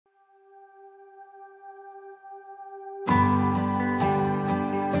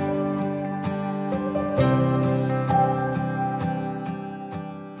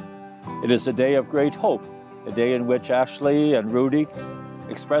It is a day of great hope, a day in which Ashley and Rudy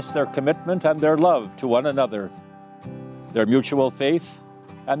express their commitment and their love to one another, their mutual faith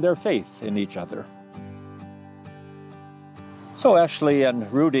and their faith in each other. So Ashley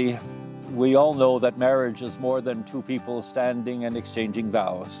and Rudy, we all know that marriage is more than two people standing and exchanging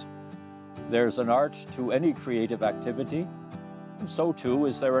vows. There's an art to any creative activity, and so too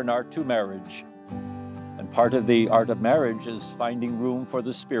is there an art to marriage. And part of the art of marriage is finding room for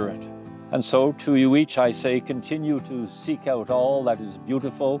the Spirit. And so to you each I say, continue to seek out all that is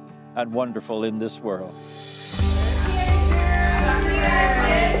beautiful and wonderful in this world.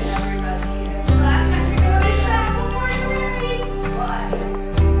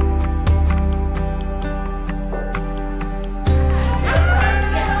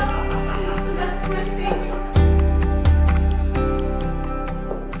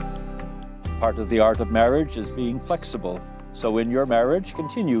 Part of the art of marriage is being flexible. So in your marriage,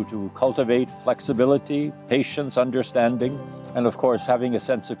 continue to cultivate flexibility, patience, understanding, and of course, having a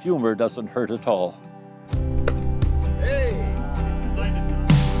sense of humor doesn't hurt at all. Hey.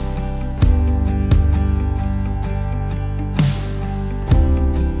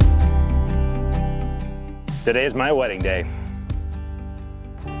 Today is my wedding day.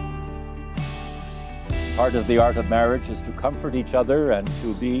 Part of the art of marriage is to comfort each other and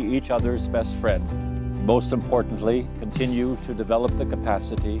to be each other's best friend. Most importantly, continue to develop the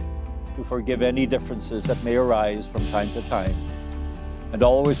capacity to forgive any differences that may arise from time to time. And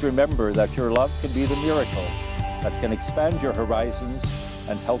always remember that your love can be the miracle that can expand your horizons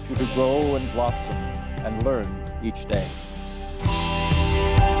and help you to grow and blossom and learn each day.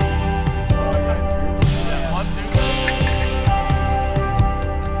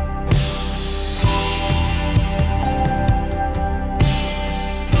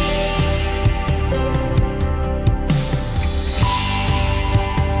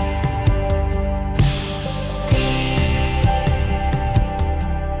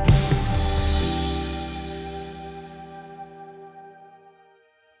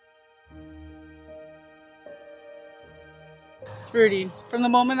 Rudy, from the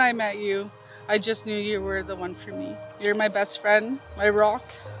moment I met you, I just knew you were the one for me. You're my best friend, my rock,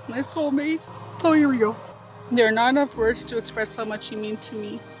 my soulmate. Oh, here we go. There are not enough words to express how much you mean to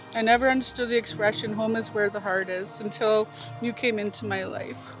me. I never understood the expression, home is where the heart is, until you came into my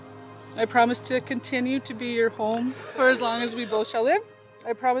life. I promise to continue to be your home for as long as we both shall live.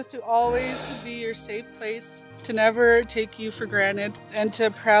 I promise to always be your safe place, to never take you for granted, and to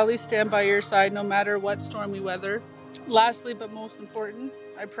proudly stand by your side no matter what stormy weather. Lastly, but most important,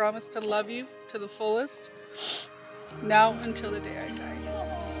 I promise to love you to the fullest, now until the day I die.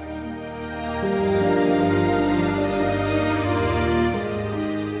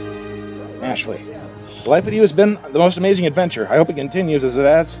 Ashley, life with you has been the most amazing adventure. I hope it continues as it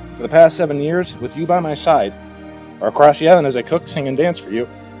has for the past 7 years, with you by my side, or across the island as I cook, sing, and dance for you,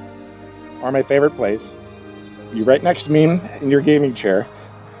 or my favorite place, you right next to me in your gaming chair,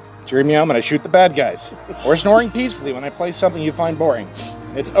 cheering me on when I shoot the bad guys, or snoring peacefully when I play something you find boring.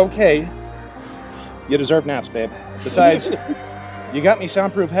 It's okay. You deserve naps, babe. Besides, you got me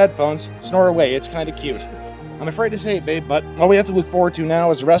soundproof headphones. Snore away, it's kind of cute. I'm afraid to say it, babe, but all we have to look forward to now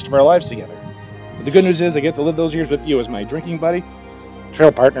is the rest of our lives together. But the good news is I get to live those years with you as my drinking buddy,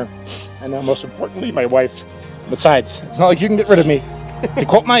 trail partner, and now most importantly, my wife. Besides, it's not like you can get rid of me. To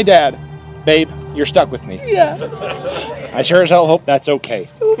quote my dad, babe, you're stuck with me. Yeah. I sure as hell hope that's okay.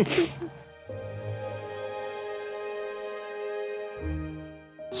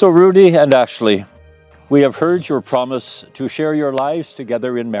 So Rudy and Ashley, we have heard your promise to share your lives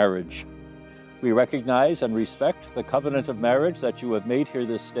together in marriage. We recognize and respect the covenant of marriage that you have made here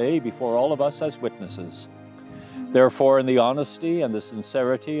this day before all of us as witnesses. Therefore, in the honesty and the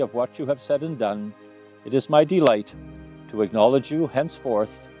sincerity of what you have said and done, it is my delight to acknowledge you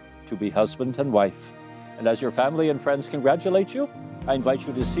henceforth to be husband and wife. And as your family and friends congratulate you, I invite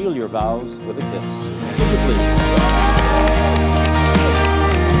you to seal your vows with a kiss. Will you please?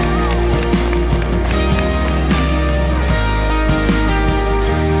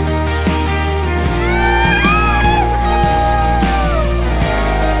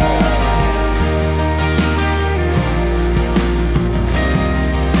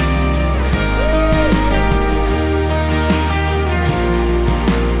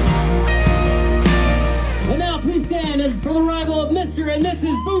 For the arrival of Mr. and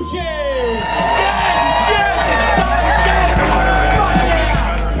Mrs. Boucher!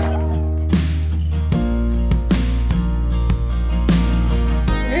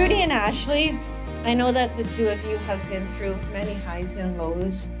 Rudy and Ashley, I know that the two of you have been through many highs and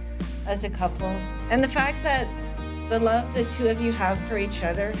lows as a couple. And the fact that the love the two of you have for each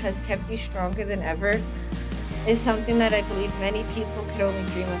other has kept you stronger than ever is something that I believe many people could only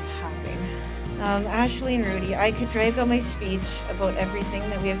dream of having. Ashley and Rudy, I could drag on my speech about everything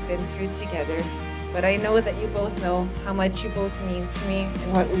that we have been through together, but I know that you both know how much you both mean to me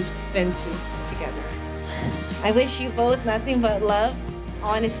and what we've been through together. I wish you both nothing but love,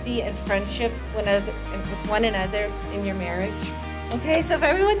 honesty, and friendship with one another in your marriage. Okay, so if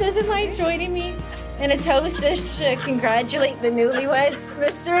everyone doesn't mind joining me in a toast to congratulate the newlyweds,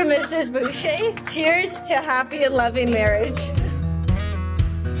 Mr. and Mrs. Boucher. Cheers to a happy and loving marriage.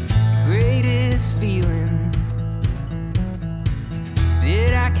 Greatest feeling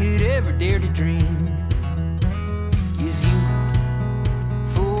that I could ever dare to dream is you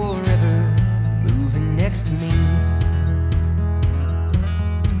forever moving next to me.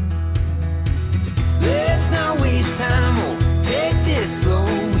 Let's not waste time, we'll take this slow.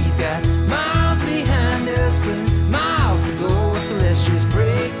 We've got miles behind us, but miles to go. So let's just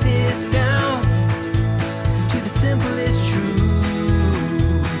break this down to the simplest truth.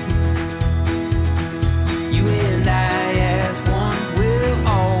 You and I as one will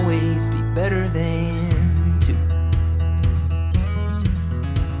always be better than two.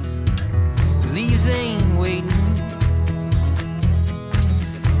 The leaves ain't waiting,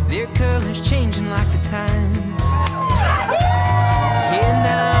 their colors changing like the times. And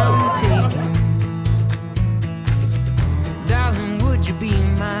I'm taking, darling, would you be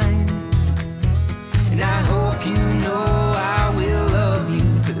mine? And I hope you know I will love you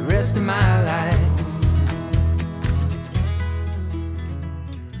for the rest of my life.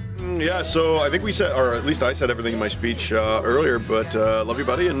 Yeah, so I think we said, or at least I said everything in my speech earlier, but love you,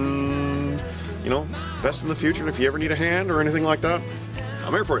 buddy, and, you know, best in the future. And if you ever need a hand or anything like that,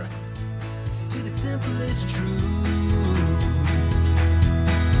 I'm here for you. To the simplest truth.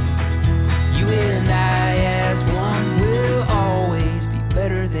 You and I as one will always be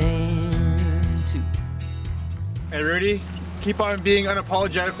better than two. Hey Rudy, keep on being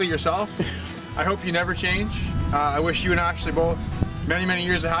unapologetically yourself. I hope you never change. I wish you and Ashley both many, many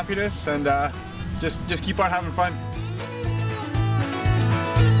years of happiness, and just keep on having fun.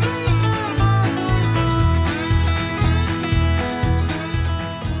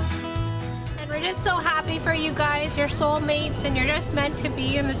 Just so happy for you guys. You're soulmates and you're just meant to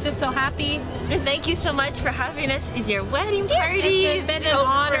be, and it's just so happy. And thank you so much for having us in your wedding party. It's been an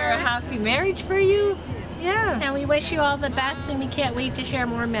honor. For a happy marriage for you. Yeah. And we wish you all the best, and we can't wait to share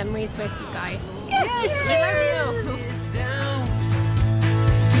more memories with you guys. Yes, we love you. Down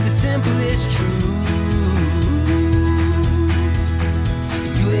to the simplest truth.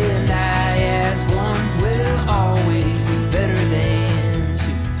 You and I as one will always be better than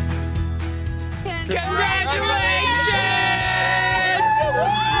two. Congratulations!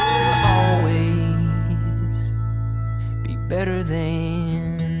 We'll always be better than